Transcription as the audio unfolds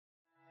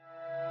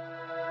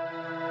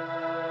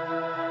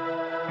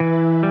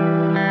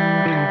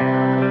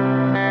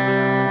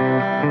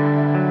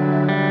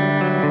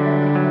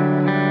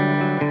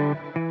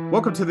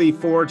Welcome to the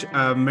Forge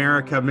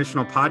America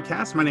Missional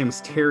Podcast. My name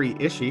is Terry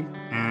Ishii,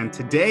 and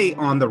today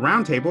on the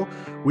roundtable,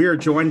 we are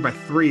joined by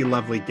three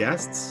lovely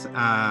guests.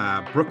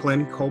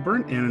 Brooklyn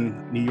Colburn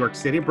in New York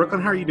City.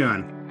 Brooklyn, how are you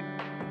doing?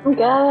 I'm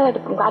good.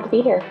 I'm glad to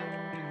be here.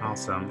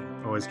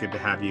 Awesome. Always good to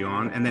have you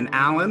on. And then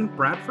Alan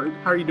Bradford,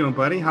 how are you doing,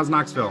 buddy? How's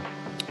Knoxville?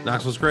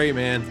 Knoxville's great,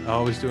 man.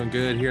 Always doing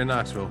good here in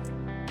Knoxville.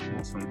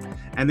 Awesome.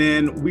 And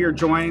then we are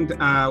joined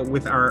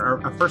with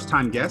our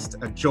first-time guest,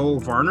 Joel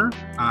Varner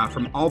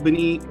from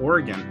Albany,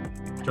 Oregon.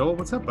 Joel,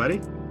 what's up,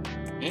 buddy?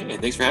 Hey,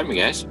 thanks for having me,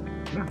 guys.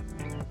 Yeah.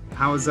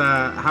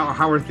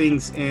 How are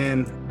things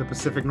in the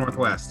Pacific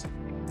Northwest?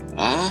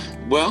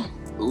 Well,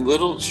 a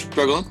little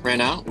struggling right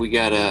now. We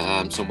got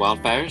some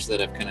wildfires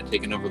that have kind of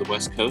taken over the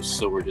West Coast,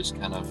 so we're just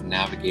kind of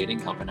navigating,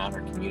 helping out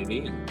our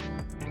community, and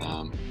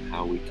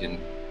how we can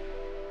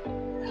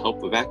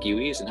help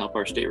evacuees and help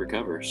our state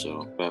recover.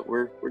 So, but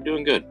we're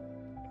doing good.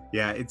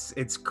 Yeah,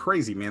 it's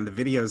crazy, man. The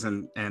videos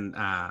and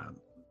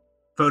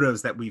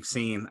photos that we've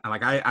seen.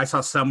 Like I saw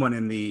someone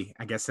in the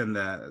San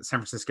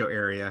Francisco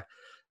area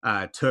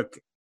took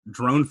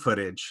drone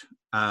footage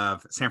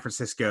of San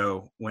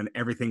Francisco when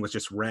everything was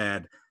just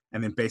red,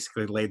 and then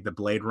basically laid the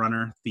Blade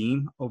Runner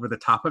theme over the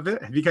top of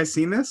it. Have you guys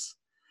seen this?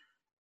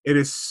 It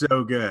is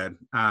so good.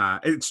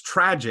 It's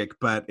tragic,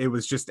 but it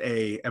was just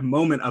a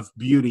moment of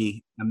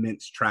beauty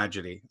amidst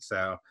tragedy.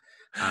 So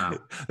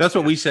that's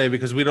what we say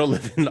because we don't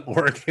live in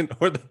Oregon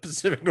or the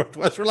Pacific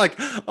Northwest. We're like,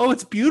 oh,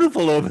 it's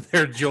beautiful over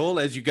there, Joel,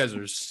 as you guys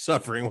are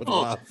suffering with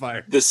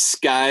wildfire. The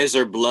skies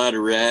are blood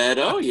red.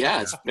 Oh,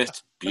 yeah,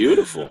 it's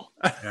beautiful.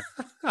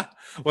 Yeah.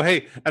 Well,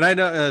 hey, and I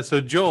know, so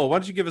Joel, why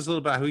don't you give us a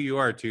little about who you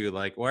are too?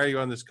 Like, why are you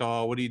on this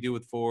call? What do you do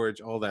with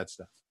Forge? All that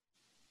stuff.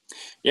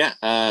 Yeah,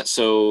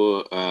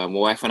 so my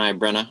wife and I,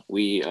 Brenna,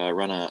 we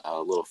run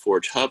a little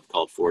Forge hub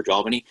called Forge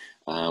Albany.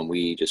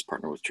 We just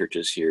partner with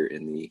churches here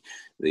in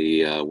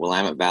the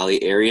Willamette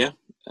Valley area,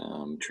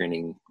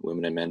 training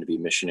women and men to be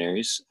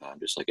missionaries,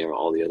 just like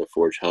all the other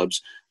Forge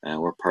hubs.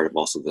 We're part of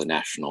also the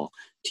national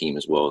team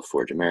as well with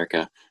Forge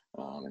America.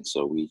 And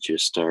so we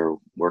just are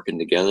working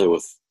together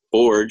with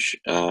Forge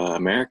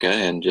America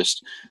and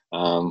just,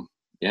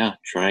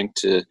 trying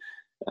to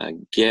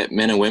get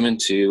men and women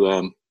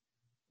to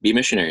be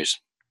missionaries.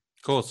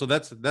 Cool. So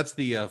that's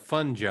the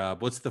fun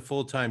job. What's the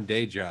full-time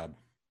day job?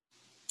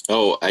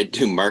 Oh, I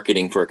do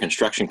marketing for a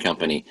construction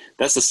company.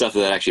 That's the stuff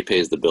that actually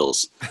pays the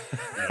bills.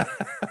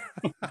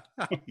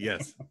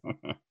 Yes.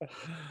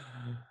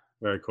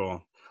 Very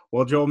cool.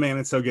 Well, Joel, man,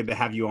 it's so good to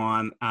have you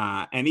on.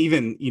 And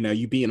even,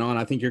 you being on,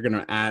 I think you're going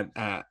to add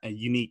a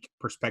unique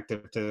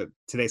perspective to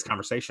today's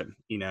conversation.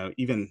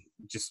 Even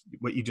just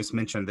what you just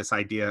mentioned, this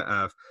idea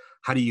of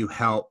how do you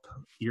help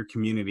your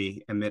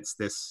community amidst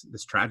this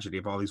tragedy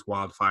of all these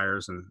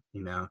wildfires. And,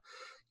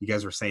 you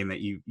guys were saying that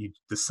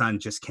the sun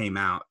just came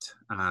out,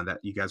 that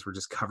you guys were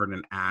just covered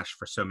in ash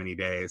for so many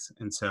days.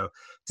 And so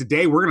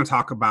today we're going to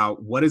talk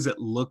about what does it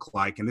look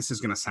like, and this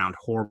is going to sound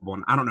horrible,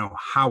 and I don't know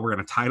how we're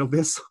going to title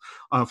this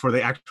for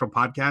the actual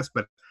podcast,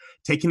 but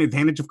taking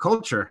advantage of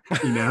culture,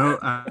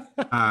 it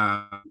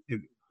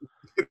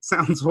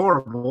sounds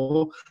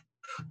horrible,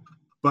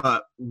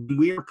 but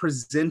we are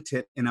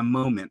presented in a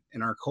moment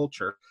in our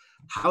culture.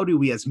 How do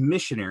we as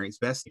missionaries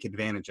best take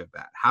advantage of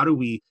that? How do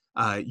we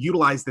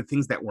utilize the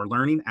things that we're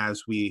learning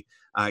as we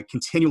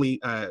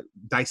continually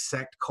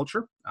dissect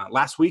culture?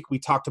 Last week, we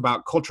talked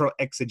about cultural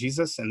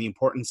exegesis and the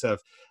importance of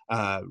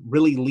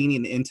really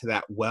leaning into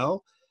that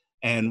well.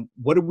 And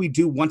what do we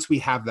do once we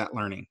have that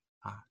learning?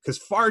 Because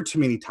far too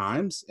many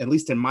times, at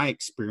least in my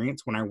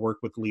experience, when I work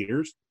with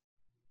leaders,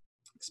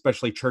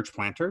 especially church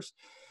planters,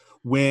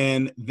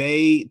 when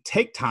they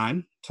take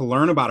time to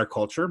learn about our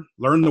culture,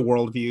 learn the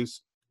worldviews,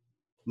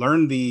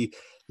 learn the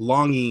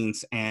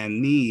longings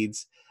and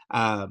needs,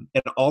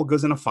 it all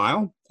goes in a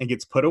file and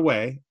gets put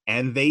away,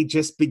 and they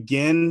just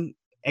begin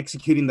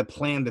executing the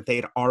plan that they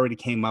had already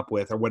came up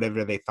with or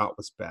whatever they thought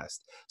was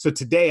best. So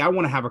today I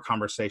want to have a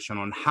conversation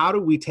on how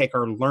do we take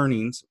our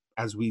learnings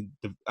as we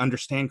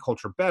understand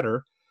culture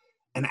better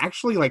and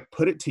actually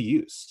put it to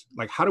use.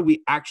 How do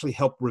we actually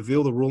help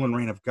reveal the rule and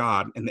reign of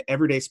God in the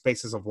everyday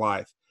spaces of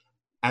life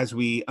as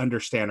we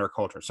understand our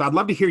culture? So I'd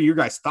love to hear your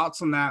guys'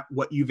 thoughts on that,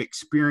 what you've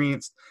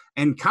experienced,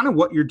 and kind of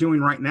what you're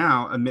doing right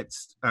now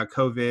amidst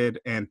COVID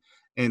and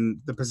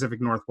in the Pacific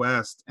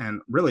Northwest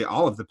and really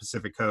all of the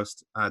Pacific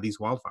Coast, these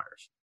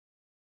wildfires.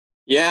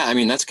 Yeah, I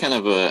mean, that's kind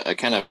of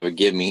a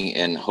give me,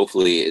 and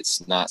hopefully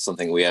it's not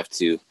something we have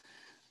to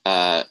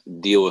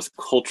deal with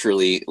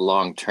culturally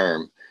long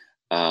term.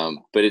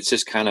 But it's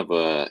just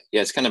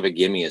it's kind of a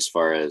gimme as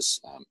far as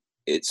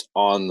it's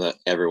on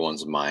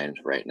everyone's mind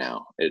right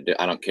now.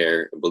 I don't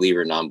care,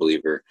 believer,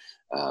 non-believer,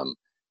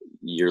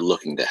 you're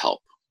looking to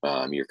help.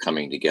 You're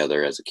coming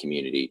together as a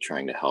community,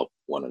 trying to help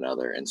one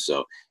another. And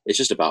so it's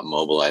just about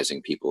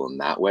mobilizing people in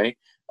that way,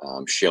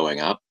 showing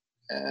up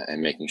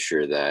and making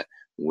sure that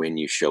when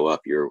you show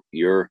up,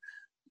 you're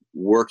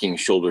working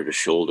shoulder to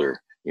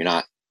shoulder. You're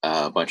not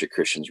a bunch of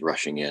Christians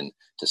rushing in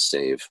to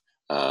save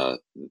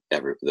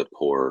the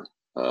poor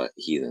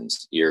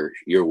heathens. You're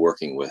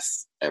working with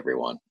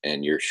everyone,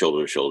 and you're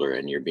shoulder to shoulder,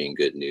 and you're being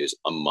good news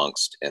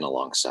amongst and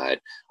alongside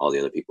all the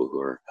other people who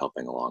are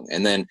helping along.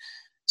 And then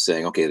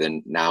saying, okay,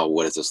 then now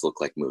what does this look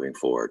like moving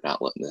forward?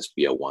 Not letting this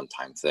be a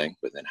one-time thing,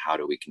 but then how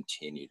do we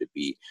continue to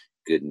be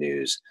good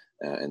news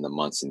in the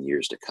months and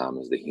years to come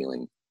as the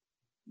healing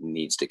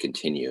needs to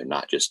continue, and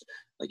not just,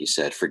 like you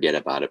said, forget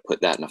about it,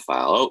 put that in a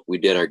file. Oh, we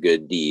did our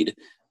good deed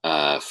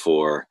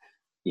for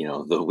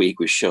the week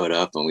we showed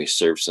up and we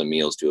served some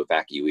meals to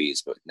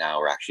evacuees, but now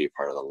we're actually a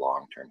part of the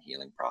long-term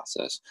healing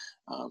process,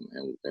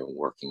 and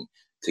working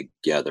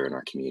together in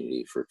our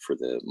community for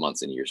the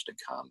months and years to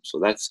come. So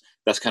that's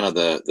kind of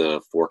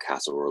the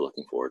forecast that we're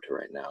looking forward to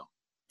right now.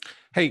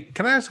 Hey,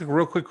 can I ask a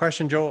real quick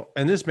question, Joel?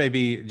 And this may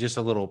be just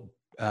a little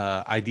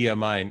idea of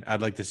mine.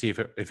 I'd like to see if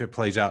it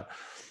plays out.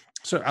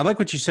 So I like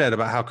what you said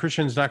about how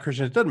Christians, not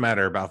Christians, it doesn't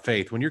matter about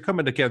faith. When you're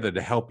coming together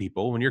to help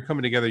people, when you're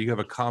coming together, you have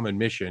a common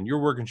mission. You're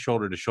working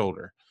shoulder to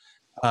shoulder.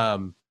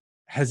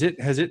 Has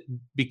it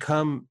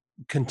become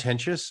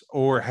contentious,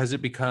 or has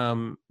it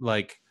become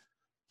like,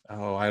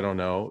 I don't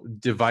know,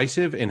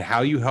 divisive in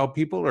how you help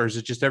people? Or is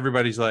it just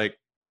everybody's like,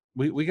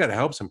 we got to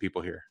help some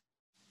people here?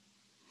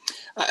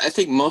 I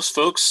think most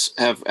folks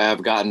have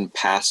gotten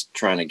past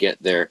trying to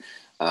get their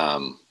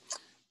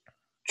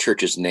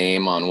church's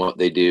name on what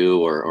they do,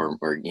 or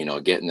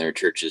getting their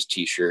church's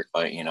t-shirt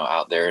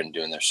out there and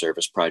doing their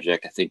service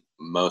project. I think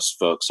most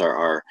folks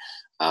are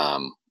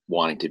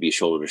wanting to be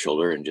shoulder to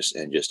shoulder and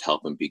just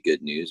help them be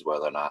good news,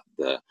 whether or not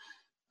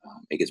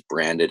it gets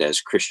branded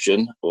as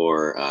Christian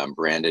or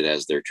branded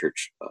as their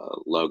church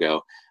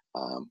logo.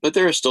 But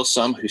there are still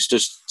some who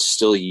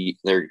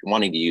they're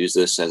wanting to use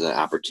this as an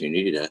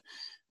opportunity to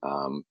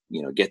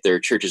get their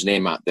church's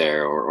name out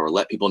there, or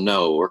let people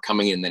know we're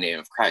coming in the name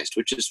of Christ,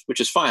 which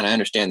is fine. I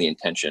understand the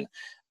intention.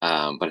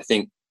 But I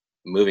think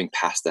moving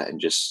past that and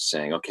just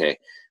saying, okay,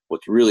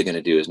 what's really going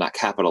to do is not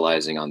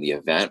capitalizing on the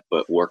event,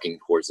 but working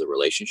towards the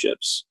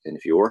relationships. And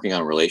if you're working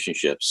on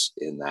relationships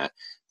in that,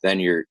 then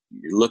you're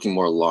looking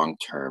more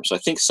long-term. So I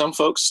think some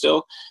folks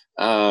still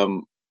are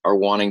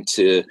wanting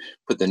to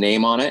put the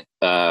name on it.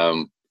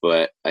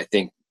 But I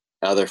think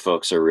other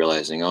folks are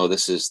realizing, oh,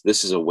 this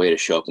is a way to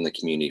show up in the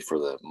community for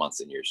the months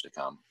and years to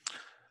come.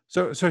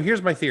 So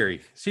here's my theory.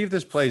 See if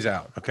this plays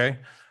out. Okay.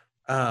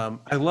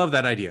 I love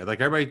that idea.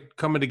 Like everybody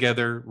coming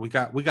together. We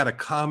got a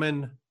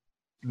common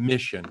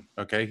mission.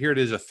 Okay. Here it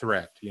is, a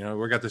threat.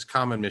 We got this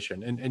common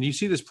mission, and you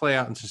see this play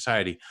out in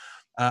society.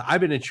 I've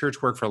been in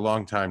church work for a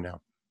long time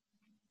now.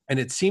 And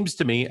it seems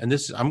to me, and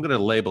I'm going to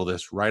label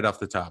this right off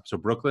the top. So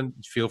Brooklyn,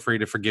 feel free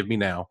to forgive me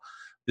now.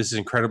 This is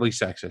incredibly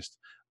sexist.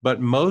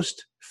 But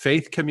most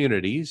faith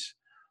communities,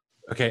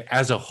 okay,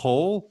 as a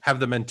whole,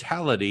 have the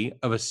mentality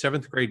of a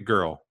 7th grade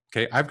girl.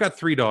 Okay, I've got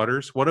 3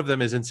 daughters. One of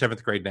them is in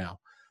 7th grade now.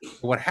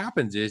 What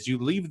happens is you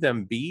leave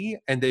them be,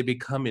 and they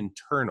become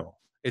internal.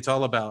 It's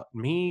all about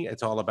me.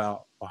 It's all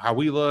about how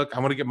we look. I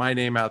want to get my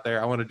name out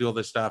there. I want to do all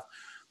this stuff.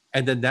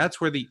 And then that's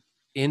where the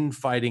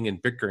infighting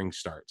and bickering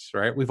starts,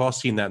 right? We've all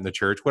seen that in the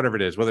church, whatever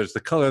it is, whether it's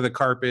the color of the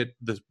carpet,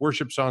 the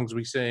worship songs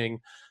we sing,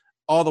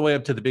 all the way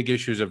up to the big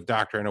issues of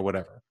doctrine or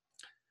whatever.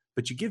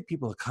 But you give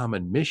people a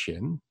common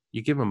mission,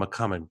 you give them a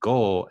common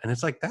goal, and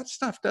it's like that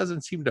stuff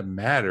doesn't seem to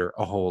matter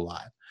a whole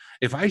lot.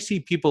 If I see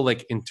people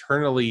like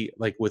internally,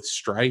 like with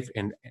strife,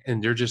 and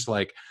they're just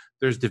like,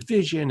 there's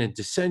division and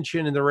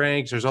dissension in the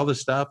ranks, there's all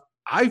this stuff,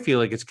 I feel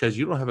like it's because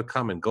you don't have a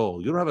common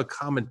goal. You don't have a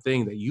common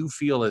thing that you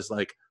feel is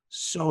like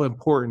so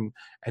important,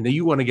 and that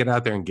you want to get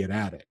out there and get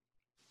at it.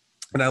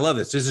 And I love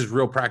this. This is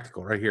real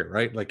practical right here,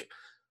 right? Like,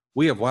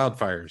 we have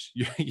wildfires.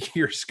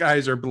 Your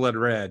skies are blood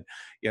red,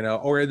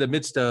 or in the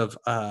midst of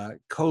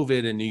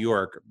COVID in New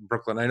York,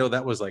 Brooklyn. I know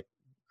that was like,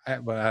 I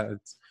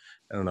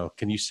don't know.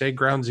 Can you say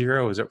ground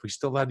zero? Are we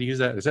still allowed to use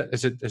that?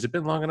 Has it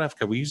been long enough?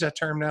 Can we use that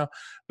term now?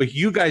 But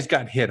you guys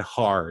got hit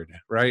hard,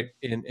 right?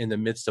 In the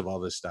midst of all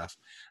this stuff.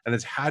 And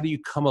it's how do you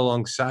come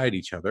alongside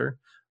each other?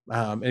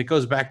 And it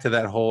goes back to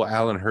that whole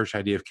Alan Hirsch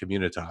idea of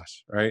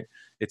communitas, right?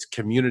 It's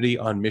community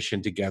on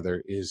mission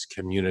together is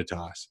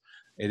communitas.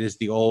 It is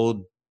the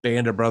old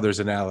Band of Brothers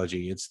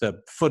analogy. It's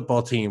the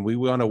football team. We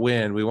want to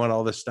win. We want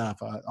all this stuff,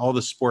 all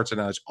the sports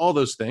analogy, all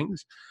those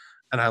things.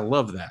 And I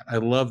love that. I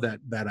love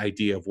that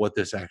idea of what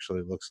this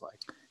actually looks like.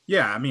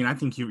 Yeah. I mean, I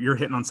think you're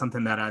hitting on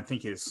something that I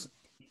think it's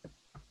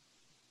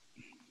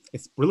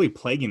really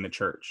plaguing the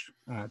church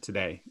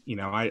today.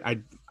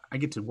 I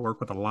get to work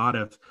with a lot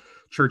of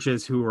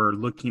churches who are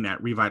looking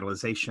at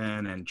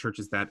revitalization, and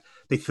churches that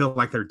they feel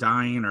like they're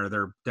dying, or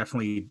they're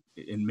definitely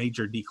in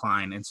major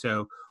decline. And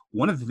so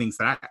one of the things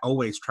that I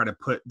always try to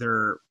put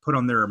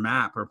on their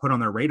map or put on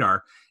their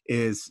radar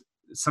is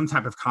some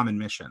type of common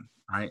mission,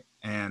 right?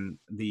 And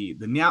the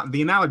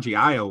analogy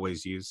I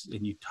always use,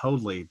 and you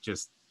totally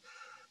just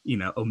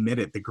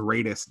omitted the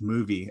greatest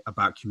movie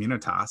about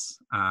communitas,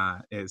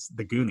 is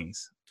The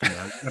Goonies. You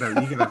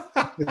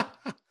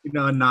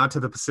gotta a nod to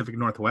the Pacific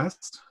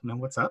Northwest.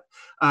 What's up?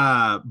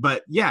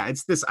 But yeah,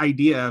 it's this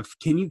idea of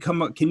can you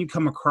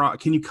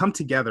come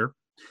together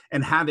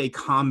and have a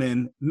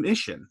common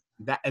mission.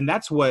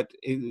 that's what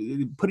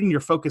putting your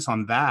focus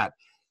on that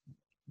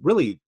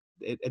really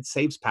it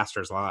saves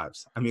pastors'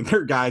 lives. I mean, there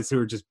are guys who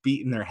are just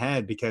beating their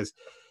head because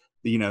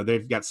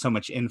they've got so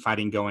much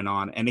infighting going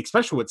on, and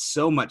especially with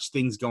so much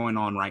things going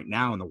on right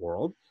now in the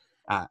world.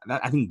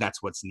 I think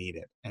that's what's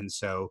needed. And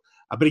so,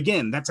 but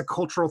again, that's a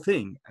cultural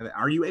thing.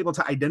 Are you able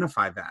to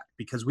identify that?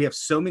 Because we have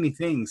so many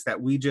things that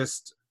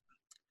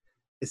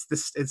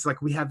it's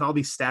like we have all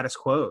these status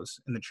quos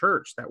in the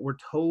church that we're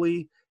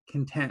totally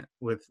content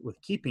with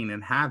keeping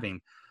and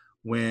having,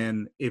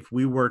 when if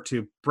we were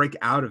to break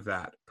out of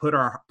that, put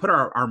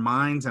our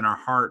minds and our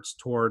hearts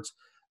towards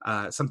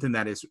something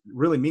that is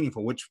really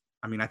meaningful, which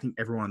I mean, I think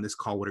everyone on this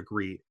call would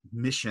agree,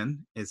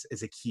 mission is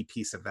a key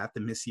piece of that.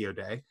 The Missio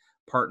Dei,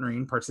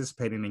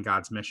 participating in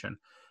God's mission,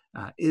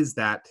 is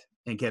that,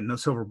 again, no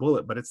silver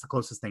bullet, but it's the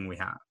closest thing we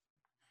have.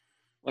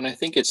 When I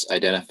think it's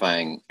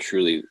identifying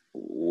truly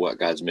what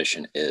God's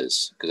mission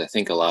is, because I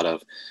think a lot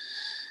of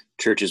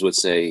churches would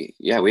say,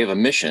 yeah, we have a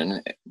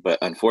mission, but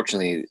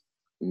unfortunately,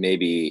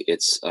 maybe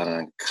it's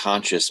an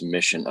unconscious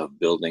mission of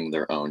building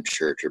their own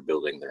church or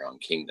building their own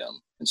kingdom.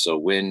 And so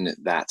when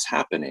that's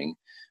happening,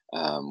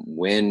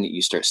 when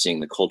you start seeing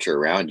the culture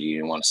around you,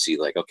 you want to see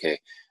like, okay,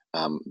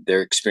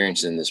 they're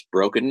experiencing this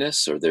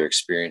brokenness, or they're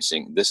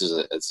experiencing,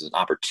 it's an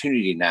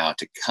opportunity now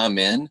to come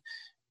in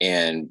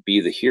and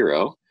be the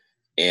hero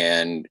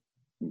and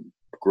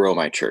grow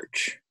my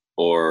church,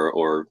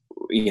 or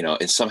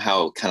and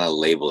somehow kind of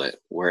label it.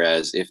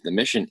 Whereas if the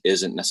mission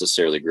isn't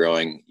necessarily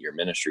growing your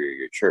ministry or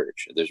your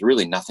church, there's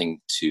really nothing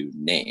to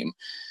name,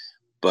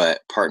 but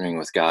partnering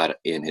with God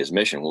in his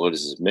mission. Well, what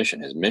is his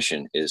mission? His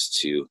mission is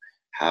to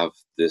have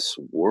this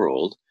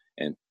world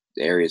and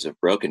areas of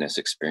brokenness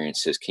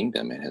experience his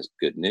kingdom and his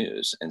good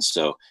news. And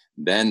so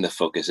then the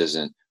focus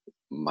isn't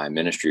my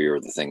ministry or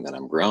the thing that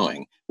I'm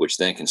growing, which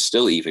then can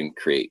still even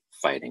create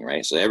fighting,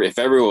 right? So if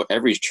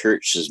every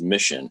church's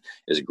mission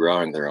is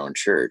growing their own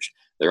church,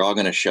 they're all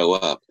going to show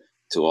up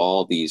to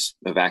all these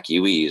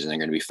evacuees, and they're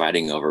going to be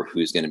fighting over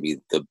who's going to be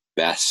the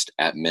best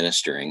at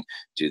ministering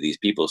to these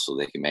people so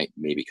they can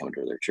maybe come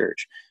to their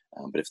church.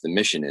 But if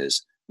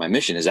my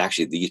mission is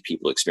actually these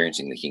people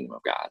experiencing the kingdom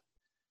of God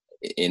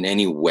in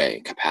any way,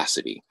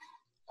 capacity,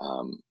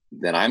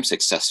 then I'm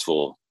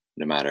successful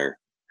no matter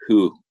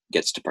who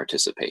gets to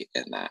participate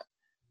in that.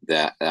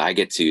 That I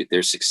get to,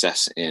 there's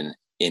success in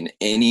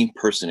any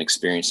person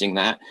experiencing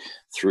that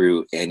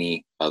through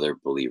any other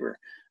believer.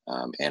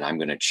 And I'm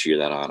going to cheer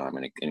that on. I'm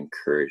going to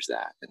encourage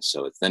that. And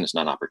so then it's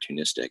not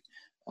opportunistic.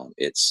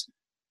 It's,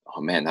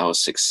 oh man, that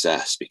was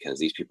success because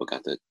these people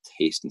got to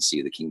taste and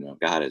see the kingdom of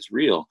God is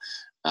real.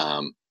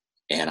 And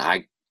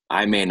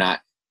they may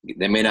not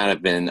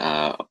have been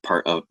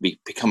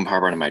become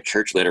part of my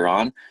church later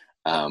on,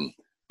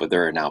 but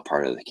they're now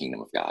part of the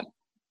kingdom of God.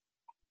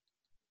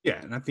 Yeah,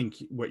 and I think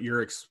what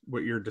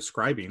you're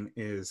describing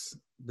is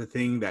the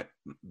thing that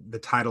the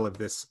title of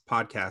this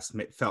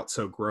podcast felt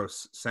so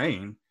gross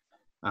saying,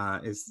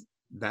 is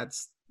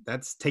that's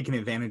taking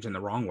advantage in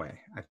the wrong way.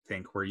 I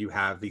think where you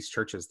have these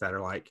churches that are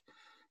like,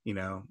 we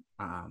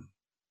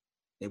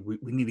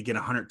need to get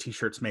 100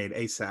 t-shirts made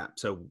ASAP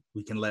so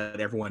we can let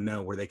everyone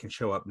know where they can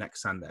show up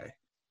next Sunday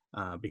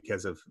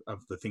because of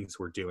the things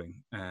we're doing.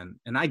 And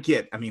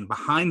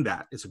behind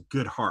that is a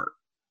good heart.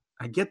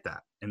 I get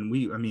that.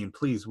 And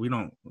please, we're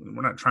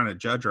not trying to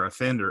judge or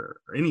offend or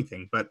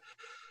anything, but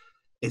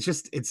it's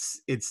just,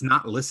 it's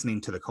not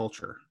listening to the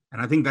culture.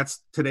 And I think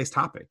that's today's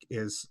topic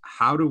is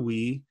how do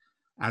we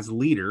as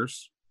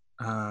leaders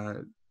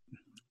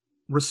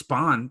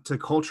respond to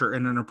culture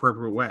in an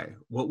appropriate way?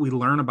 What we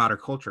learn about our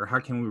culture, how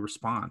can we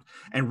respond?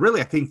 And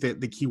really, I think that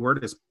the key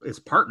word is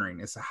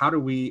partnering. Is how do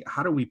we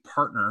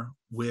partner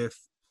with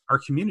our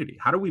community?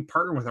 How do we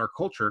partner with our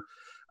culture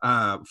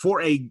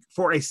for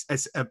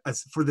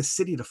the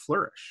city to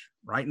flourish,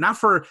 right? Not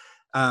for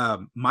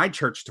my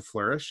church to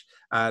flourish,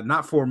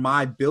 not for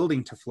my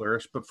building to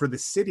flourish, but for the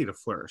city to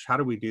flourish. How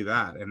do we do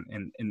that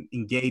and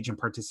engage and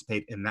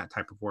participate in that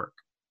type of work?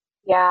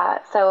 Yeah.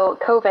 So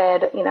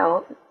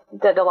COVID,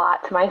 did a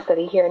lot to my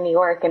city here in New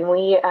York, and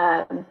we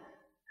are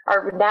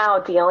now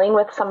dealing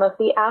with some of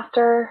the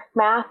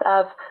aftermath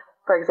of,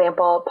 for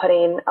example,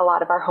 putting a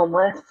lot of our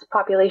homeless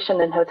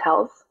population in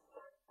hotels.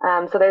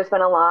 So there's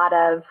been a lot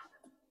of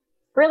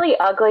really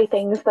ugly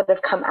things that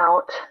have come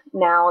out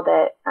now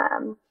that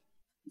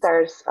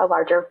there's a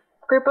larger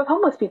group of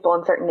homeless people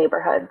in certain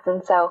neighborhoods.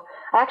 And so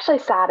I actually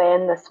sat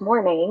in this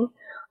morning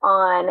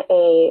on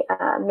a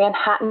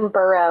Manhattan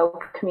Borough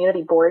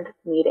Community Board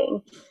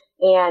meeting.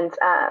 And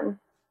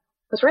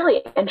it was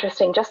really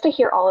interesting just to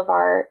hear all of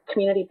our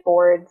community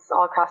boards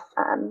all across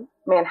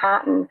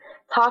Manhattan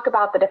talk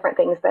about the different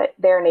things that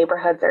their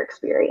neighborhoods are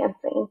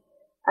experiencing.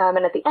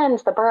 And at the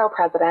end, the borough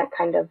president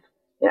kind of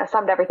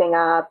summed everything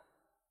up,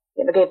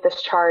 gave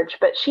this charge,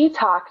 but she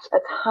talked a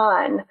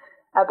ton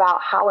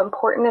about how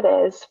important it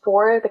is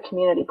for the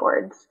community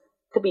boards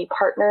to be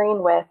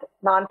partnering with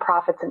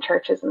nonprofits and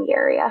churches in the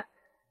area.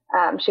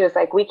 She was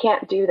like, we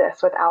can't do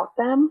this without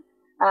them.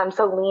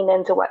 So lean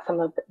into what some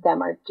of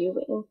them are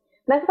doing.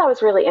 And I thought that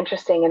was really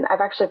interesting. And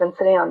I've actually been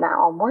sitting on that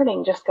all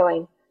morning just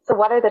going, So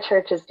what are the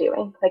churches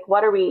doing? Like,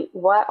 what are we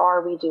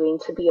doing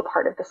to be a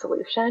part of the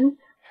solution?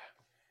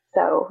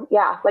 So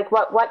yeah, like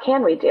what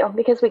can we do?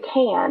 Because we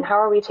can. How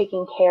are we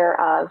taking care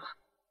of,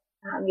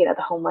 the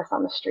homeless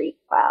on the street?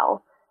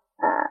 Well,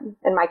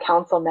 and my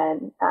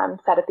councilman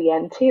said at the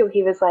end too.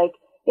 He was like,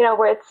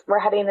 we're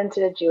heading into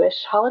the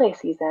Jewish holiday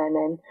season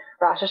and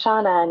Rosh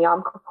Hashanah and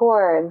Yom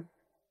Kippur, and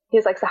he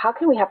was like, so how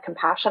can we have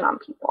compassion on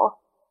people?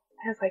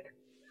 I was like,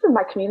 this is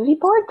my community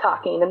board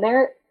talking, and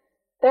they're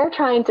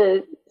trying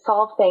to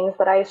solve things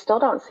that I still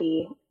don't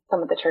see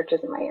some of the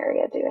churches in my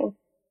area doing.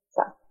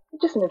 So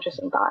just an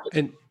interesting thought.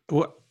 And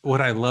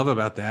what I love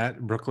about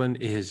that, Brooklyn,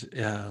 is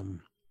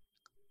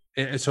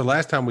and so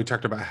last time we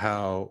talked about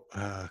how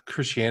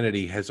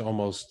Christianity has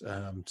almost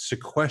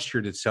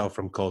sequestered itself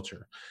from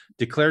culture,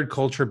 declared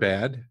culture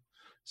bad,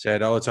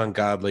 said, oh, it's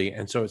ungodly.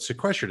 And so it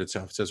sequestered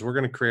itself. It says, we're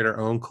going to create our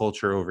own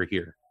culture over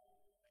here.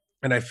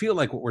 And I feel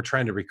like what we're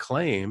trying to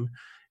reclaim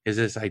is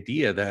this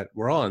idea that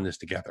we're all in this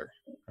together,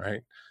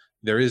 right?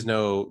 There is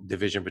no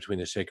division between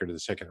the sacred and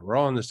the secular. We're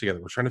all in this together.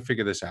 We're trying to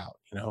figure this out.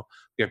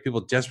 We have people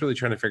desperately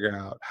trying to figure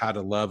out how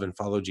to love and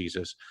follow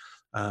Jesus,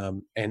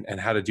 and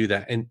how to do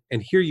that. And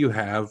here you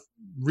have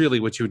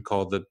really what you would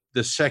call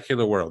the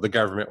secular world, the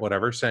government,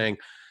 whatever, saying,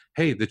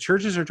 hey, the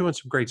churches are doing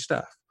some great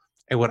stuff.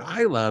 And what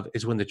I love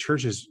is when the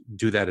churches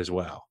do that as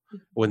well.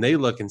 When they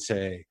look and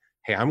say,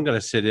 hey, I'm going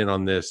to sit in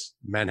on this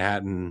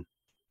Manhattan,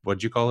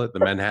 what'd you call it? The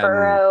Manhattan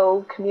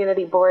Borough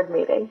Community Board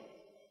meeting.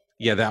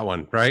 Yeah, that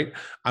one, right?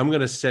 I'm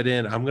going to sit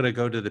in, I'm going to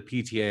go to the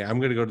PTA, I'm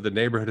going to go to the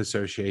neighborhood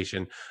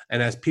association.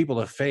 And as people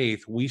of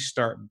faith, we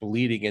start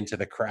bleeding into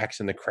the cracks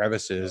and the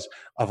crevices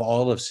of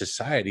all of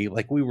society,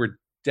 like we were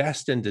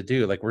destined to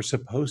do, like we're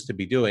supposed to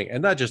be doing,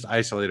 and not just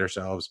isolate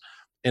ourselves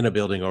in a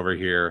building over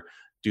here,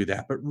 do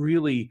that, but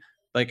really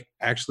like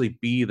actually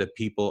be the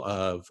people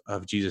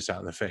of Jesus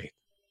out in the faith.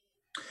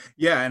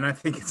 Yeah, and I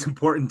think it's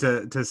important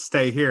to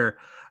stay here,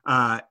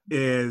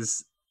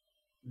 is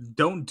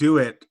don't do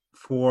it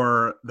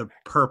for the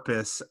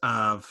purpose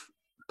of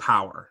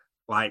power.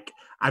 Like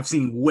I've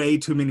seen way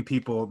too many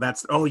people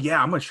oh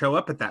yeah, I'm going to show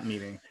up at that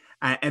meeting.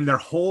 And their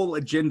whole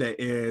agenda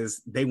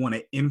is they want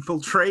to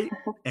infiltrate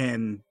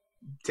and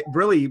to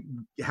really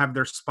have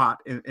their spot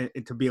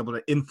to be able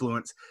to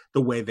influence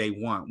the way they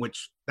want,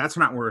 which that's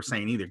not what we're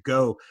saying either.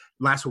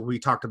 Last week we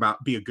talked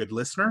about be a good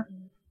listener,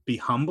 be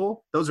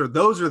humble. Those are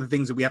the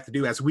things that we have to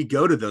do as we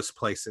go to those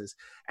places.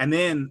 And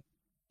then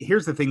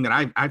here's the thing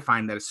that I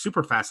find that is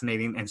super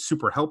fascinating and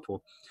super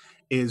helpful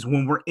is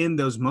when we're in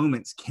those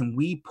moments, can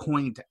we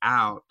point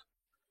out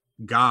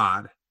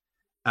God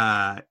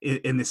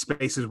in the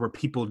spaces where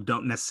people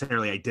don't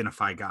necessarily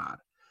identify God?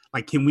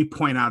 Like, can we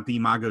point out the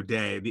Imago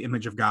Dei, the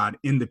image of God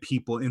in the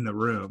people in the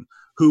room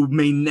who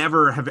may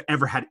never have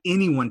ever had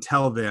anyone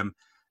tell them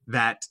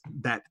that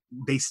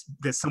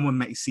someone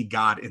may see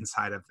God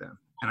inside of them?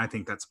 And I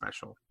think that's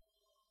special.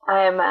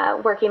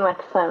 I'm working with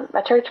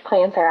a church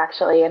planter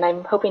actually, and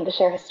I'm hoping to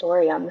share his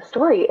story on the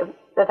story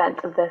event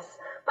of this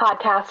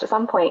podcast at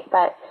some point.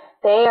 But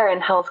they are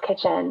in Hell's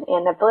Kitchen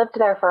and have lived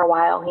there for a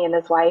while, he and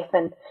his wife,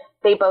 and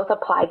they both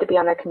applied to be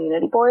on their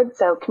community board.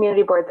 So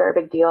community boards are a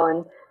big deal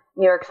in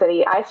New York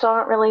City. I still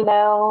don't really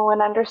know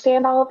and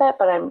understand all of it,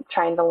 but I'm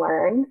trying to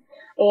learn.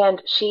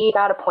 And she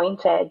got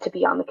appointed to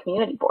be on the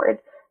community board.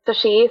 So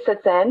she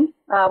sits in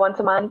once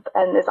a month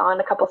and is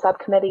on a couple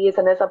subcommittees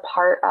and is a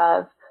part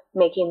of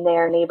making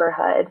their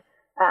neighborhood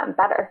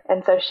better.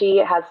 And so she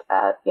has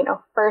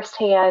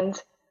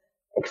firsthand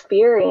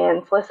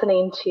experience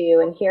listening to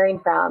and hearing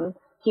from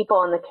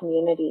people in the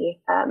community.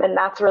 And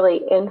that's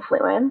really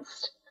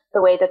influenced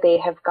the way that they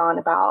have gone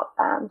about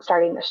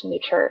starting this new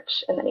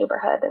church in the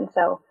neighborhood. And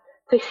so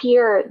to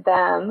hear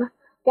them,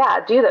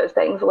 do those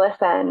things,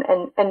 listen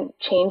and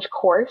change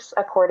course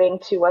according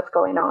to what's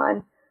going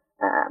on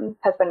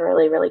has been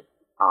really, really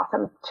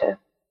awesome to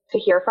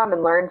hear from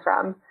and learn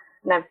from.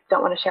 And I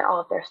don't want to share all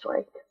of their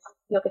story because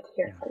you'll get to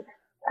hear it later.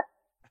 But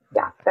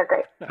yeah, they're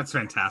great. That's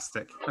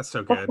fantastic. That's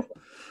so good.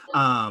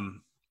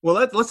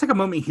 Well, let's take a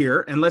moment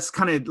here and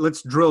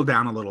let's drill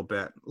down a little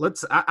bit.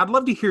 I'd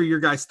love to hear your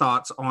guys'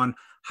 thoughts on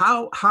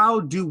how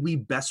do we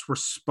best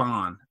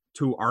respond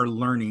to our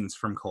learnings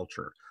from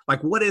culture?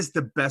 Like, what is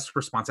the best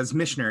response as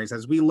missionaries,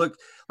 as we look,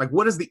 like,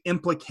 what is the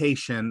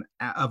implication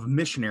of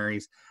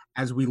missionaries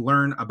as we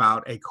learn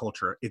about a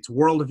culture, its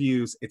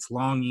worldviews, its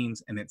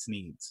longings, and its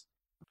needs?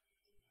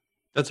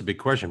 That's a big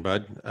question,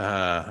 bud.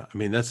 I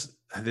mean, that's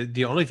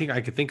the only thing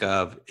I could think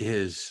of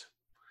is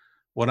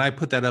when I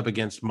put that up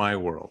against my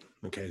world.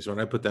 Okay. So when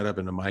I put that up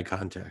into my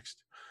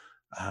context,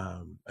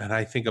 and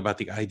I think about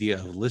the idea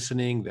of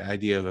listening, the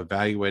idea of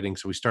evaluating.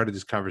 So we started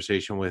this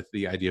conversation with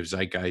the idea of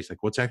zeitgeist,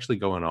 like what's actually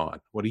going on?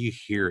 What are you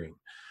hearing?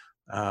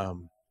 I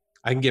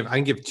can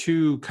give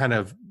two kind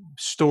of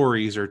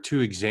stories or two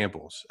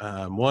examples,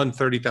 one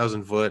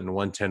 30,000 foot and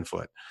one 10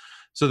 foot.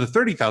 So the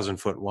 30,000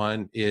 foot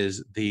one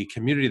is the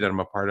community that I'm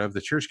a part of,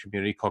 the church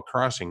community called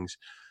Crossings.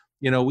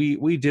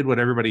 We did what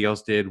everybody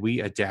else did.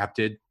 We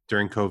adapted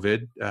during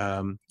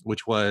COVID,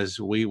 which was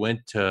we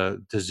went to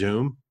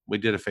Zoom. We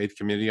did a faith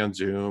community on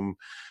Zoom,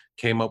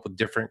 came up with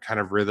different kind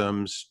of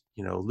rhythms,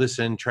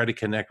 listen, try to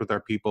connect with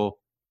our people,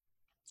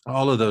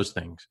 all of those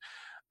things.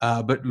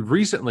 But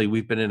recently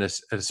we've been in a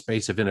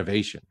space of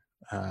innovation,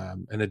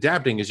 and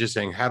adapting is just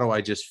saying, how do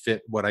I just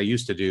fit what I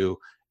used to do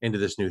into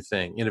this new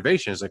thing?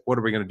 Innovation is like, what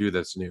are we going to do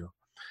that's new?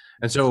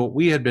 And so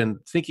we had been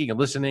thinking and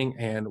listening.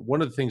 And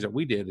one of the things that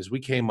we did is we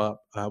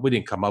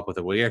didn't come up with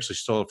it. We actually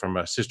stole it from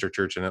a sister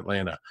church in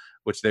Atlanta,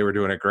 which they were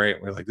doing it great.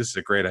 And we are like, this is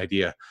a great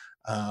idea.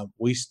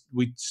 We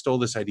stole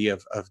this idea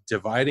of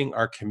dividing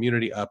our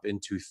community up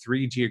into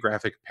 3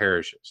 geographic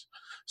parishes.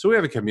 So we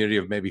have a community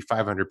of maybe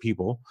 500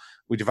 people.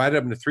 We divide it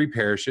up into 3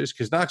 parishes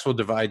because Knoxville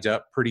divides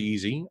up pretty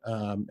easy,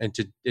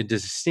 into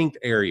distinct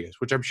areas,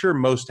 which I'm sure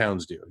most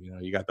towns do.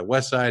 You got the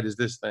west side is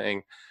this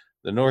thing,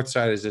 the north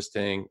side is this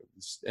thing.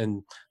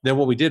 And then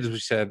what we did is we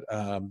said,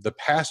 the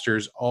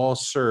pastors all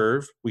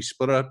serve, we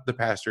split up the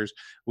pastors,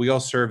 we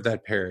all serve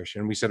that parish.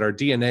 And we said our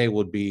DNA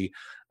would be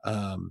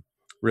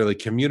really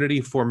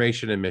community,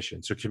 formation, and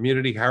mission. So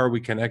community, how are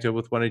we connected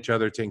with one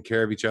another, taking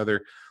care of each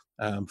other?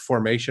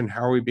 Formation,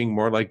 how are we being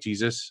more like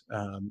Jesus?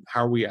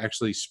 How are we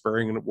actually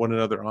spurring one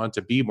another on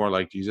to be more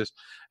like Jesus?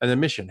 And the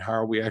mission, how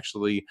are we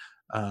actually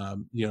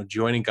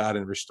joining God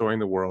and restoring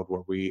the world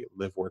where we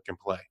live, work, and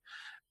play?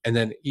 And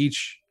then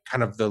each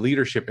kind of the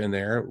leadership in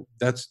there,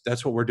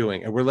 that's what we're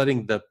doing. And we're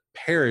letting the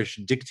parish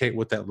dictate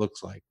what that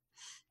looks like.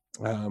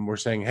 We're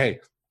saying, hey,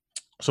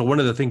 so one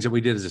of the things that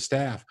we did as a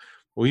staff,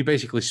 we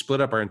basically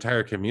split up our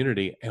entire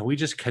community and we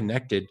just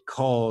connected,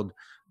 called,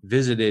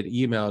 visited,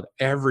 emailed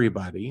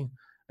everybody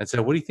and said,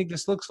 what do you think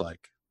this looks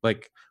like?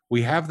 Like,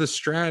 we have the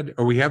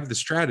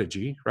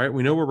strategy, right?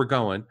 We know where we're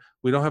going.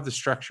 We don't have the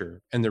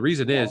structure. And the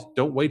reason is,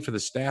 don't wait for the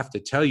staff to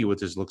tell you what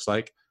this looks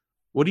like.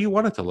 What do you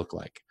want it to look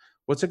like?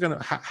 What's it going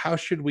to, how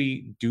should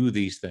we do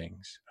these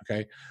things?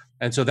 Okay.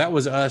 And so that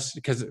was us,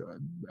 because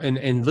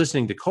in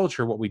listening to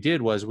culture, what we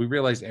did was we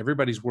realized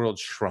everybody's world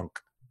shrunk.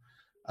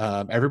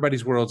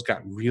 Everybody's worlds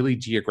got really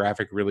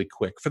geographic really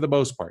quick for the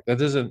most part. That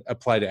doesn't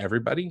apply to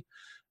everybody,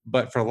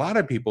 but for a lot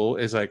of people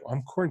it's like,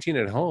 I'm quarantined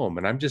at home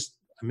and I'm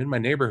in my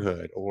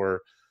neighborhood,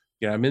 or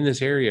I'm in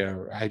this area.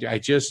 I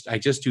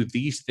just do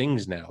these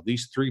things now,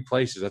 these 3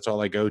 places. That's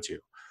all I go to.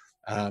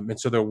 And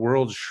so their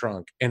world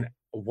shrunk. And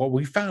what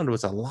we found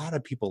was a lot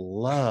of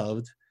people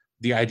loved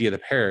the idea of the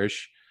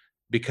parish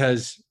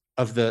because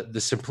of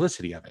the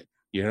simplicity of it.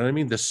 You know what I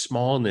mean? The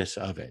smallness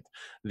of it.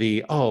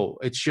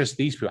 It's just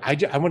these people.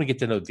 I want to get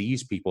to know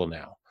these people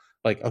now.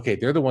 Like, okay,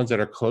 they're the ones that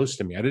are close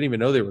to me. I didn't even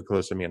know they were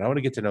close to me, and I want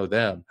to get to know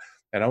them,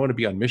 and I want to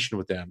be on mission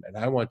with them, and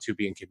I want to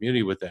be in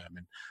community with them,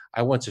 and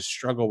I want to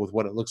struggle with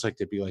what it looks like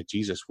to be like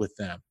Jesus with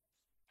them.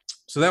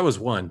 So that was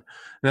one.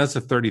 And that's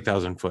a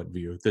 30,000 foot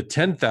view. The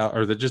 10,000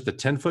 or just the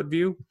 10-foot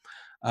view.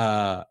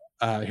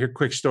 Here,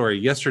 quick story.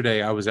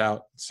 Yesterday, I was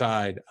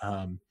outside.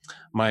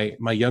 My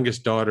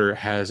youngest daughter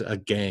has a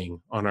gang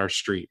on our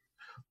street.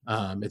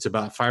 It's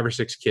about 5 or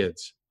 6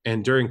 kids.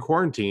 And during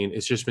quarantine,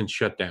 it's just been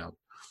shut down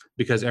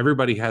because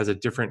everybody has a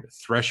different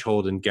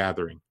threshold in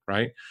gathering,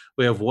 right?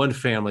 We have one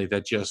family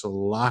that just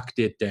locked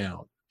it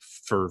down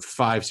for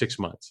 5-6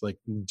 months, like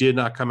did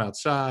not come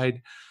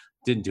outside,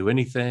 didn't do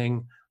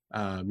anything.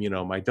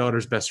 My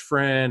daughter's best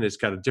friend has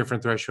got a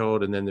different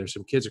threshold. And then there's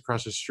some kids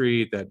across the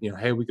street that,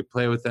 hey, we could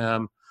play with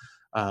them.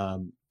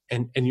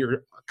 And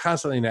you're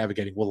constantly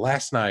navigating. Well,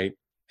 last night,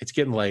 it's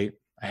getting late.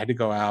 I had to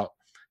go out,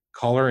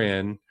 call her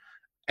in,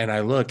 and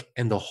I look,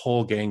 and the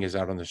whole gang is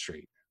out on the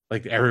street.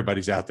 Like,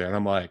 everybody's out there. And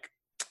I'm like,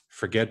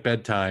 forget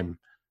bedtime.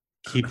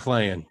 Keep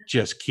playing.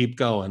 Just keep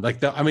going.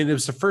 Like, it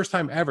was the first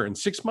time ever in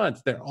 6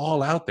 months, they're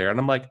all out there. And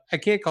I'm like, I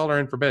can't call her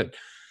in for bed.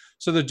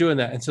 So they're doing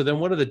that. And so then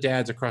one of the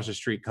dads across the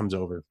street comes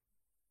over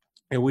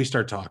and we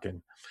start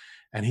talking.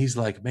 And he's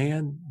like,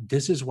 man,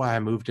 this is why I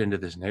moved into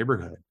this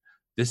neighborhood.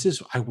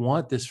 I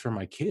want this for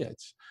my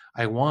kids.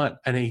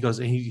 And he goes,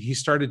 and he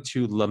started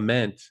to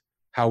lament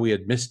how we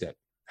had missed it,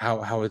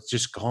 how it's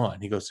just gone.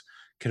 He goes,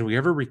 can we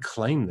ever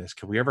reclaim this?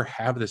 Can we ever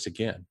have this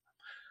again?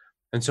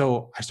 And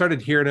so I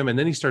started hearing him, and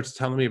then he starts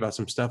telling me about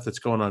some stuff that's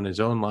going on in his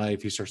own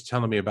life. He starts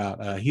telling me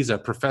about, he's a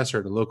professor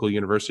at a local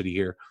university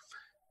here.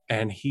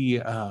 And he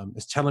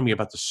is telling me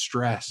about the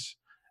stress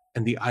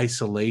and the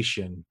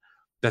isolation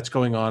that's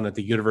going on at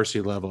the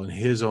university level in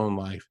his own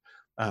life.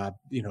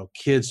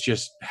 Kids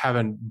just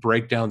having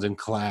breakdowns in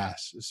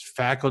class,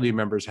 faculty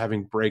members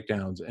having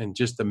breakdowns, and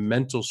just the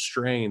mental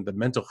strain, the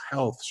mental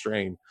health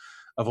strain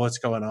of what's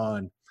going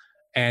on.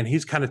 And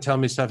he's kind of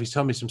telling me stuff. He's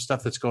telling me some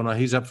stuff that's going on.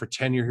 He's up for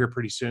tenure here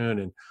pretty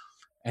soon.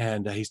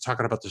 And he's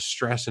talking about the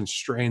stress and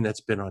strain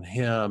that's been on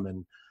him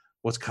and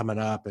what's coming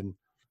up. And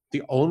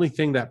the only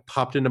thing that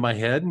popped into my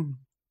head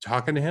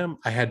talking to him,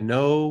 I had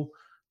no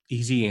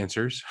easy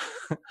answers.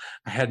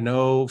 I had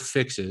no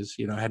fixes,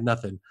 I had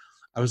nothing.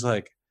 I was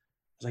like,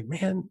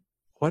 man,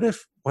 what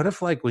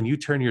if like when you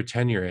turn your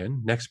tenure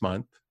in next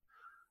month,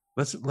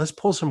 let's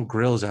pull some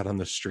grills out on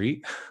the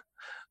street.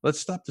 Let's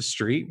stop the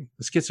street.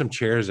 Let's get some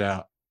chairs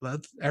out.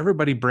 Let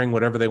everybody bring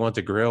whatever they want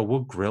to grill. We'll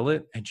grill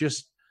it and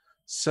just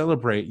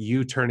celebrate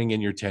you turning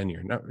in your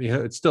tenure. Now,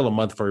 it's still a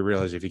month before he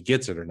realizes if he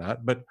gets it or not.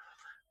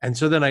 And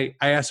so then I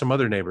asked some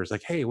other neighbors,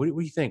 like, hey, what do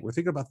you think? We're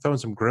thinking about throwing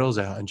some grills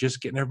out and just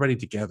getting everybody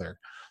together.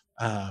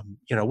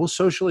 We'll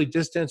socially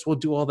distance, we'll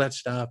do all that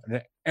stuff.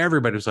 And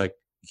everybody was like,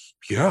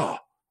 yeah,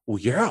 well,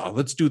 yeah,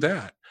 let's do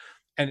that.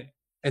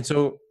 And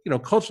so,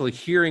 culturally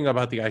hearing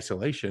about the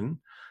isolation,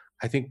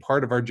 I think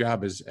part of our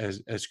job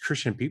as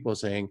Christian people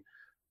is saying,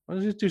 well,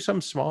 let's just do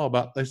something small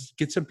let's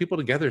get some people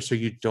together so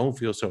you don't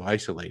feel so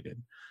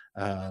isolated.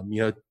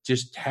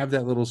 Just have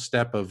that little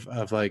step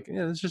of like,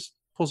 let's just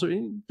pull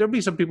there'll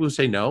be some people who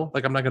say no,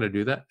 like, I'm not going to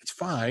do that. It's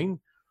fine,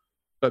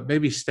 but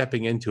maybe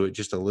stepping into it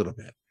just a little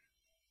bit.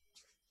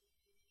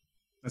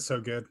 That's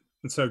so good.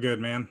 It's so good,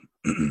 man.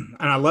 And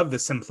I love the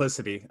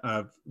simplicity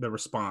of the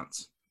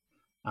response.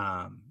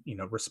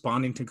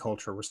 Responding to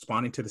culture,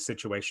 responding to the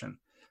situation.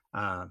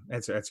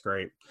 That's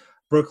great.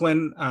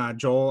 Brooklyn,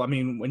 Joel, I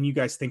mean, when you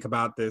guys think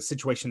about the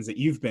situations that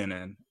you've been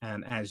in,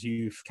 and as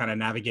you've kind of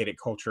navigated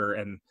culture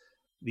and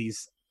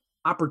these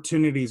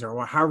opportunities,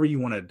 or however you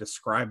want to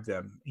describe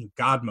them, in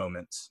God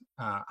moments,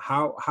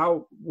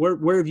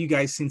 where have you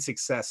guys seen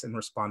success in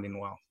responding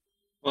well?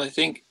 Well, I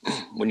think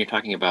when you're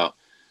talking about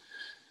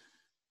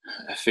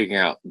figuring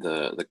out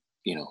the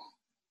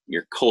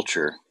your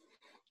culture,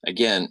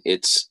 again,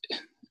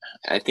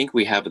 I think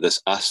we have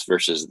this us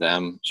versus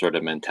them sort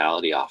of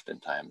mentality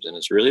oftentimes, and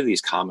it's really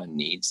these common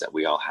needs that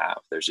we all have.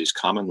 There's these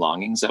common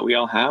longings that we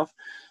all have,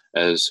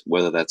 as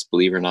whether that's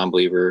believer,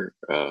 non-believer,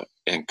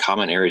 and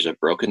common areas of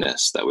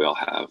brokenness that we all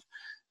have.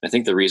 And I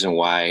think the reason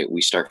why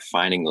we start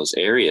finding those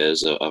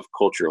areas of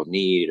cultural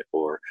need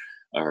or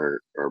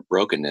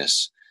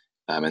brokenness,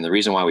 and the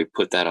reason why we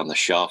put that on the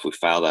shelf, we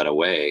file that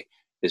away,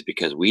 is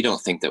because we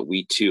don't think that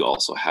we too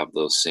also have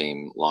those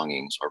same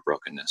longings or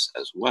brokenness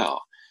as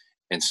well.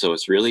 And so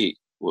it's really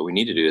what we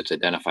need to do is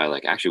identify,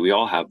 like, actually, we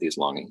all have these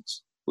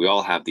longings. We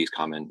all have these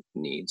common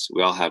needs.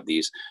 We all have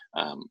these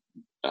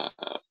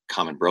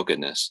common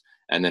brokenness,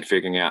 and then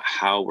figuring out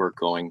how we're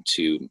going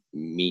to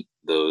meet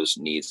those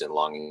needs and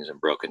longings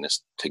and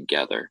brokenness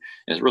together.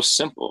 And it's real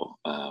simple.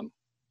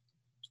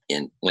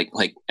 And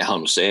like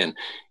Alan was saying,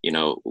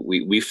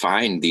 we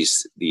find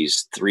these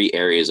three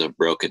areas of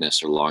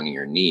brokenness or longing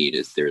or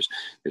need. There's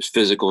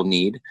physical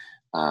need,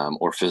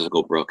 or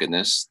physical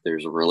brokenness.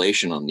 There's a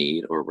relational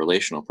need or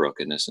relational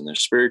brokenness, and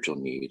there's spiritual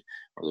need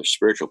or there's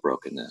spiritual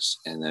brokenness.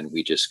 And then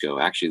we just go,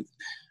 actually,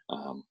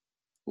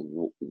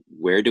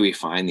 where do we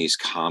find these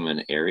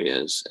common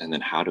areas, and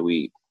then how do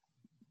we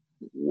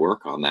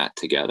work on that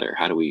together?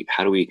 How do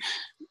we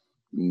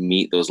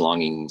meet those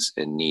longings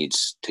and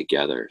needs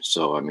together?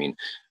 So, I mean,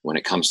 when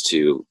it comes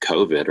to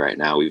COVID right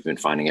now, we've been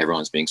finding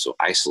everyone's being so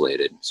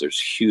isolated. So there's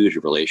huge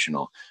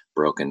relational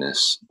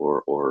brokenness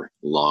or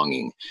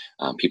longing.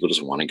 People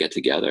just want to get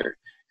together.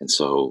 And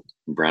so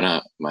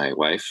Brenna, my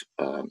wife,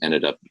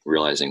 ended up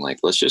realizing, like,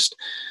 let's just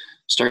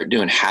start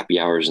doing happy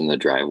hours in the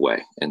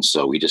driveway. And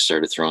so we just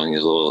started throwing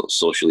these little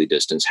socially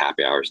distanced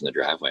happy hours in the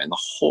driveway, and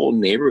the whole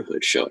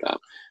neighborhood showed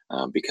up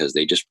because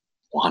they just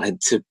wanted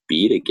to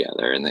be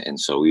together. And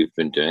so we've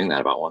been doing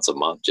that about once a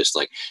month, just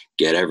like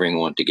get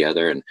everyone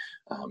together and,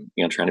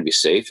 trying to be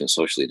safe and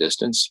socially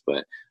distanced,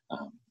 but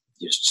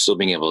just still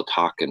being able to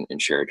talk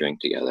and share a drink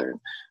together.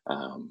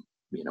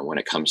 When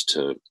it comes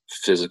to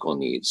physical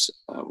needs,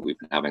 we've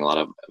been having a lot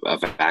of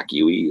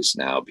evacuees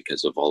now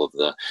because of all of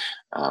the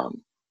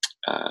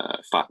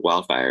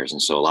wildfires.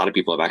 And so a lot of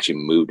people have actually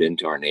moved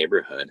into our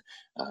neighborhood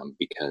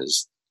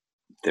because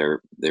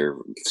they're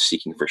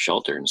seeking for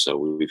shelter. And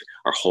so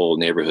our whole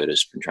neighborhood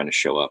has been trying to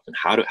show up, and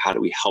how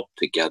do we help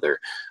together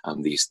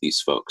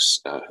these folks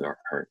who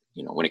are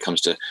when it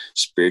comes to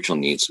spiritual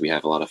needs, we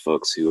have a lot of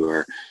folks who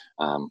are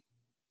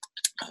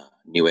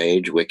New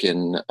Age,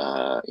 Wiccan,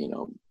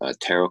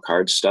 tarot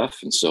card stuff.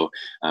 And so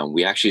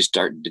we actually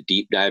start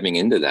deep diving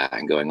into that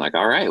and going, like,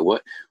 all right,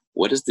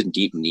 what is the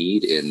deep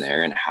need in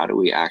there, and how do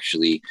we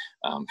actually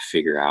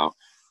figure out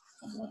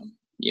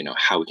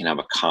how we can have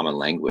a common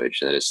language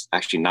that is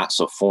actually not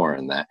so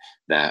foreign,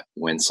 that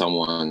when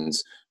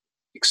someone's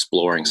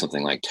exploring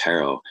something like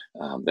tarot,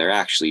 they're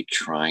actually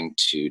trying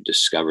to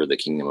discover the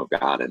kingdom of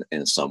God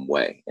in some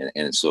way.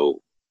 And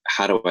so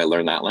how do I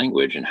learn that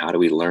language, and how do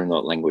we learn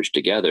that language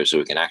together so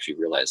we can actually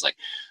realize, like,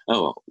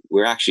 oh,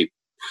 we're actually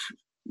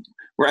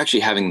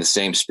having the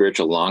same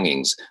spiritual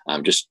longings,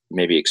 just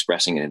maybe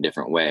expressing in a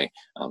different way.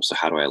 So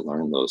how do I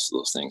learn those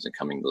things and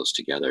coming those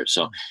together?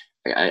 So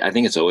I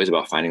think it's always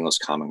about finding those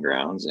common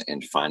grounds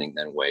and finding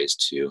then ways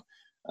to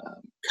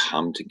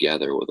come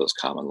together with those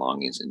common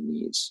longings and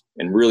needs,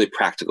 and really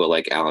practical,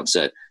 like Alan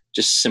said,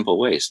 just simple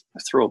ways.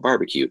 Throw a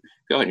barbecue,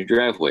 go out in your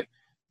driveway,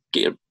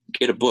 get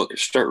a book,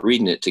 start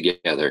reading it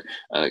together,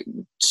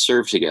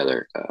 serve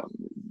together,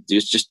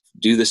 just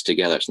do this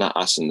together. It's not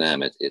us and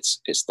them, it's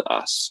the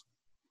us.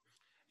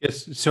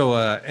 Yes. So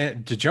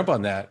to jump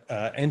on that,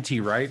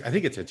 N.T. Wright, I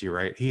think it's N.T.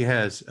 Wright. He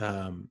has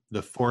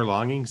the 4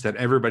 longings that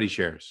everybody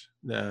shares.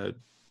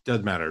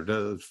 Doesn't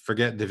matter.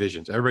 Forget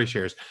divisions. Everybody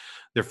shares.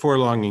 There are 4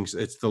 longings.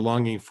 It's the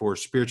longing for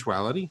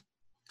spirituality,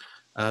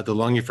 the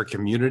longing for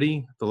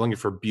community, the longing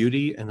for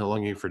beauty, and the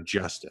longing for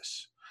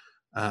justice.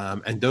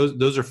 And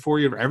those are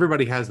 4-year.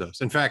 Everybody has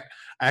those. In fact,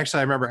 I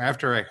remember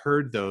after I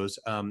heard those,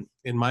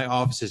 in my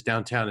offices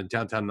in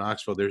downtown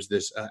Knoxville, there's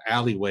this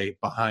alleyway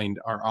behind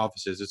our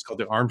offices. It's called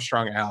the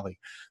Armstrong Alley,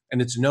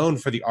 and it's known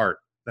for the art.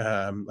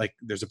 Like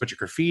there's a bunch of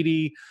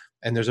graffiti,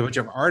 and there's a bunch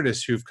of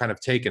artists who've kind of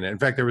taken it. In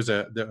fact, there was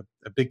a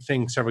big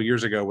thing several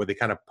years ago where they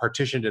kind of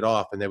partitioned it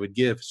off, and they would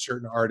give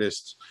certain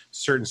artists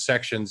certain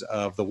sections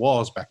of the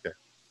walls back there.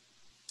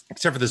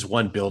 Except for this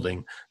one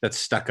building that's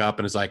stuck up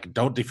and is like,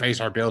 don't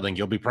deface our building,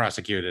 you'll be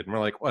prosecuted. And we're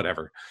like,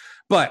 whatever.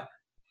 But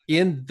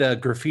in the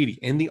graffiti,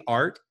 in the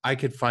art, I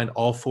could find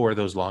all 4 of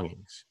those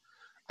longings.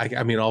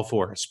 I mean, all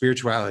 4.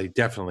 Spirituality,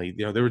 definitely.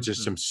 You know, there were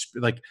just some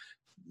like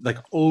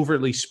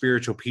overtly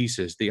spiritual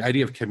pieces. The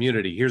idea of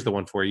community. Here's the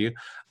one for you.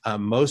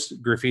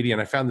 Most graffiti, and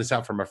I found this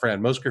out from a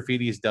friend, most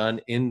graffiti is done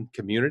in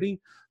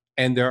community,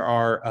 and there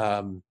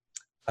are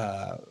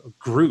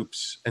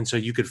groups, and so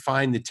you could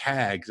find the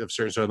tags of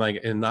certain. So like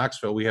in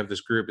Knoxville, we have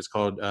this group. It's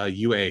called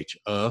UH.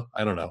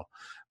 I don't know,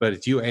 but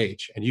it's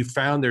UH, and you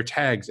found their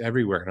tags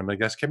everywhere. And I'm like,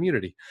 that's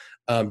community.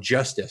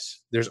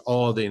 Justice. There's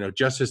all the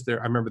justice there.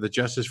 I remember the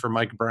justice for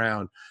Mike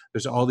Brown.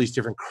 There's all these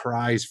different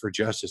cries for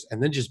justice,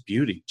 and then just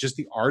beauty. Just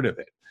the art of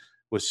it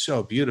was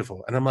so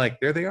beautiful. And I'm like,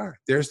 there they are.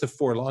 There's the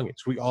 4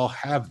 longings. We all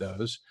have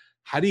those.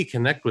 How do you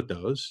connect with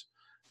those?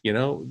 You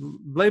know,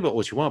 label it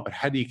what you want, but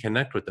how do you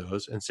connect with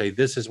those and say,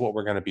 this is what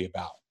we're going to be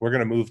about? We're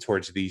going to move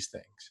towards these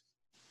things.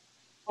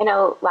 I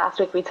know last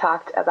week we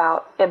talked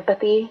about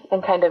empathy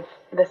and kind of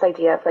this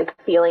idea of like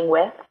feeling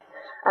with,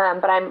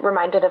 but I'm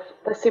reminded of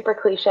the super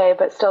cliche,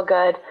 but still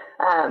good,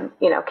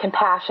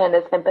 compassion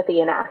is empathy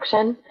in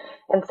action.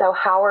 And so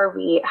how are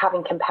we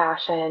having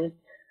compassion?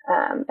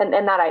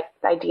 And that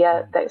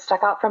idea that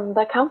stuck out from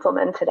the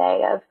councilman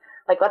today of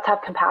like, let's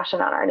have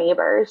compassion on our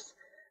neighbors.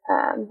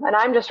 And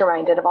I'm just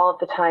reminded of all of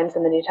the times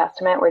in the New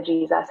Testament where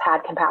Jesus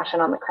had compassion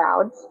on the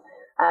crowds.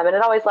 And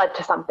it always led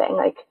to something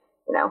like,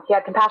 he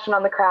had compassion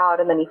on the crowd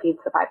and then he feeds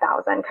the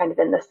 5,000 kind of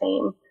in the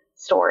same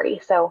story.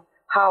 So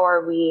how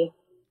are we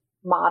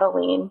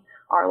modeling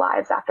our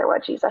lives after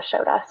what Jesus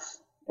showed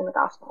us in the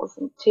Gospels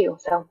too?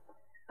 So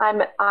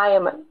I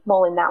am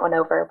mulling that one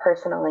over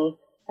personally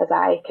as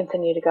I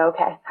continue to go,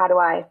 okay, how do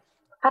I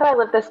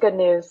live this good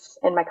news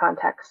in my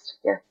context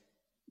here?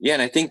 Yeah,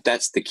 and I think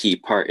that's the key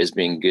part, is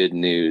being good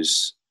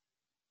news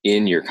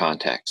in your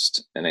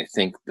context. And I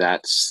think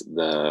that's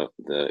the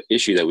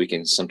issue that we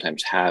can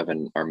sometimes have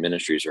in our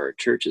ministries or our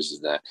churches, is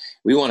that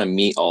we want to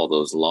meet all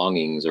those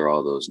longings or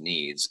all those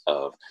needs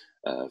of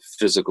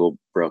physical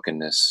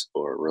brokenness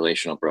or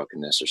relational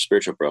brokenness or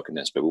spiritual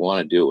brokenness, but we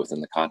want to do it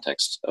within the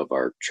context of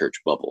our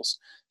church bubbles.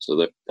 So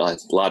that a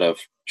lot of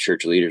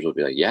church leaders will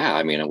be like, yeah,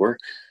 I mean,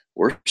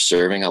 we're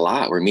serving a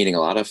lot. We're meeting a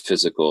lot of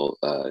physical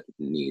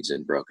needs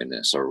and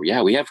brokenness. Or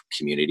yeah, we have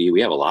community.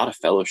 We have a lot of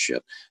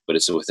fellowship, but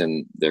it's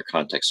within their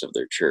context of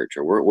their church.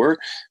 Or we're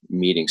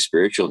meeting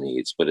spiritual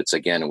needs, but it's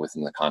again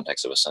within the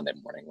context of a Sunday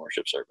morning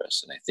worship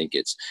service. And I think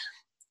it's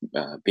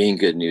being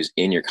good news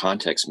in your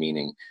context,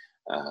 meaning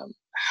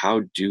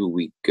how do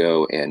we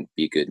go and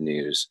be good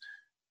news,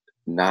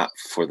 not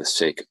for the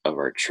sake of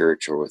our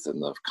church or within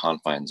the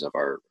confines of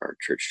our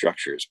church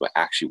structures, but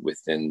actually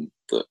within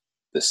the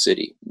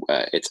city.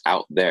 It's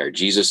out there.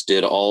 Jesus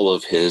did all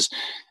of his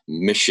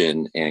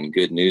mission and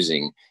good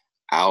newsing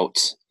out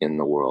in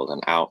the world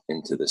and out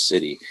into the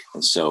city.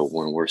 And so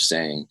when we're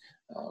saying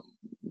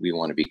we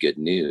want to be good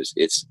news,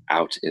 it's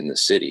out in the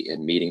city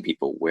and meeting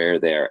people where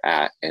they're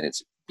at, and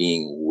it's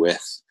being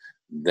with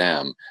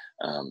them.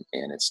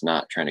 And it's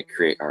not trying to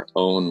create our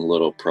own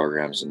little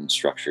programs and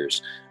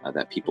structures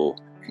that people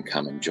can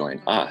come and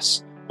join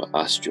us, but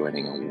us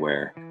joining them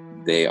where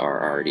they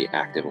are already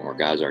active and where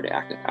God's already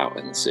active out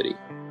in the city.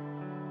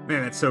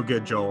 Man, that's so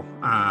good, Joel.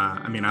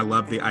 I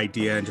love the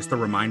idea and just the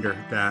reminder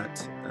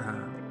that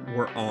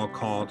we're all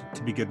called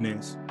to be good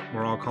news.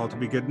 We're all called to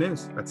be good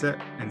news. That's it.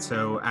 And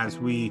so as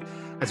we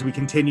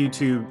continue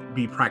to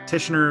be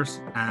practitioners,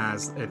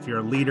 as if you're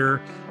a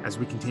leader, as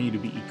we continue to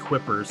be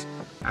equippers,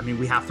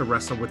 we have to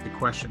wrestle with the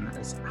question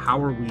is,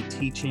 how are we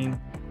teaching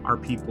our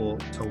people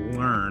to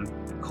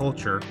learn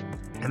culture,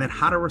 and then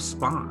how to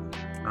respond,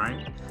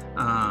 right?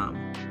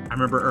 I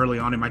remember early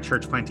on in my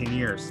church planting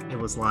years, it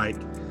was like,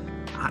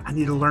 I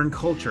need to learn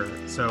culture.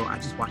 So I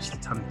just watched a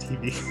ton of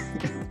TV,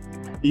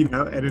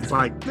 and it's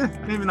like,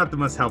 maybe not the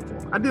most helpful.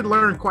 I did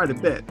learn quite a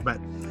bit, but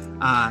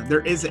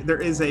there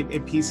is a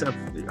piece of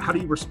how do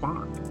you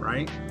respond,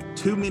 right?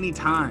 Too many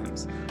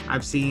times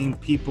I've seen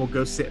people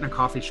go sit in a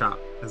coffee shop.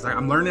 It's like,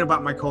 I'm learning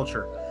about my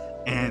culture,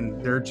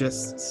 and they're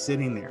just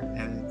sitting there,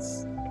 and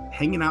it's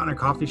hanging out in a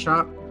coffee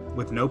shop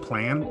with no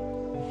plan.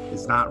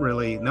 It's not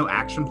really, no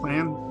action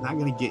plan, not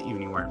going to get you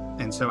anywhere.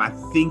 And so I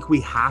think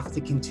we have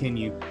to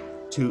continue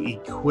to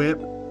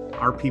equip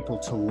our people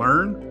to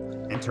learn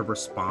and to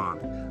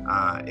respond.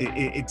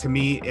 To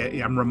me,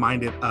 I'm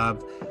reminded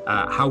of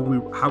how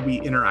we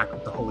interact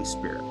with the Holy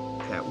Spirit,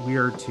 that we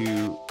are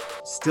to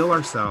still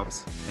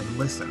ourselves and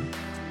listen,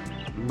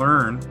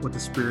 learn what the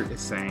Spirit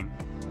is saying,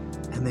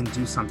 and then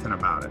do something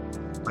about it.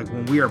 Like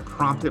when we are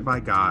prompted by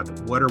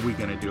God, what are we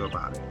going to do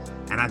about it?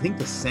 And I think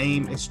the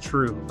same is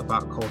true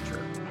about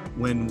culture.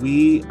 When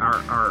we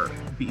are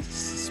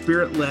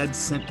spirit-led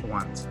sent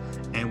ones,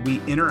 and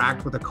we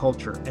interact with a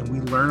culture and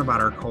we learn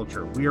about our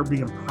culture, we are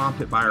being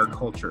prompted by our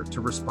culture to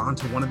respond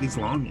to one of these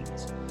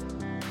longings.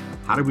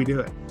 How do we do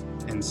it?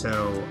 And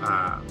so,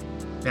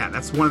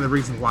 that's one of the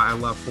reasons why I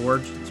love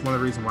Forge. It's one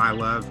of the reasons why I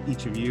love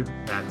each of you,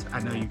 that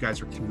I know you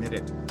guys are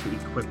committed to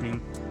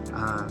equipping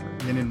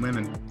men and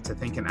women to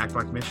think and act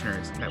like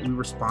missionaries, that we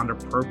respond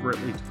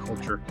appropriately to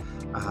culture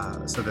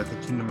so that the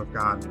kingdom of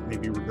God may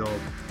be revealed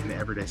in the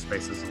everyday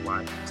spaces of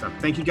life. So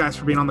thank you guys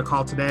for being on the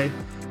call today.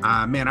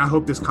 Man, I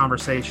hope this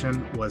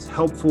conversation was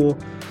helpful.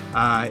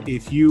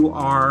 If you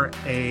are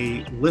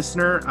a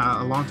listener,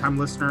 a longtime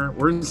listener,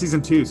 we're in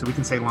season 2, so we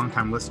can say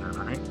longtime listener,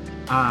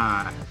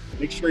 right?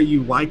 Make sure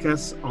you like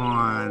us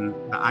on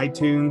the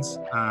iTunes,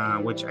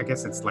 which I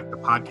guess it's like the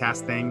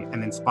podcast thing,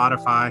 and then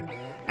Spotify,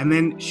 and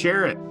then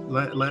share it.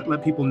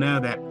 Let people know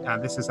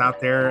that this is out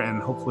there,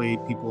 and hopefully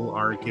people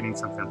are getting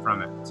something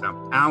from it.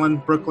 So Alan,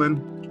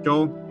 Brooklyn,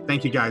 Joel,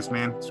 thank you guys,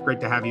 man. It's great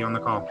to have you on the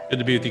call. Good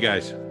to be with you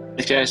guys.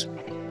 Thanks, guys.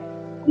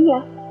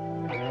 Yeah.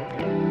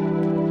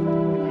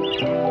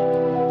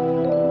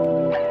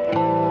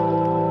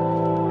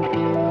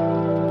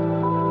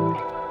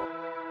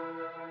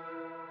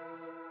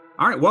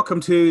 All right, welcome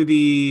to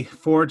the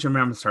Forge. I'm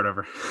going to start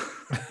over.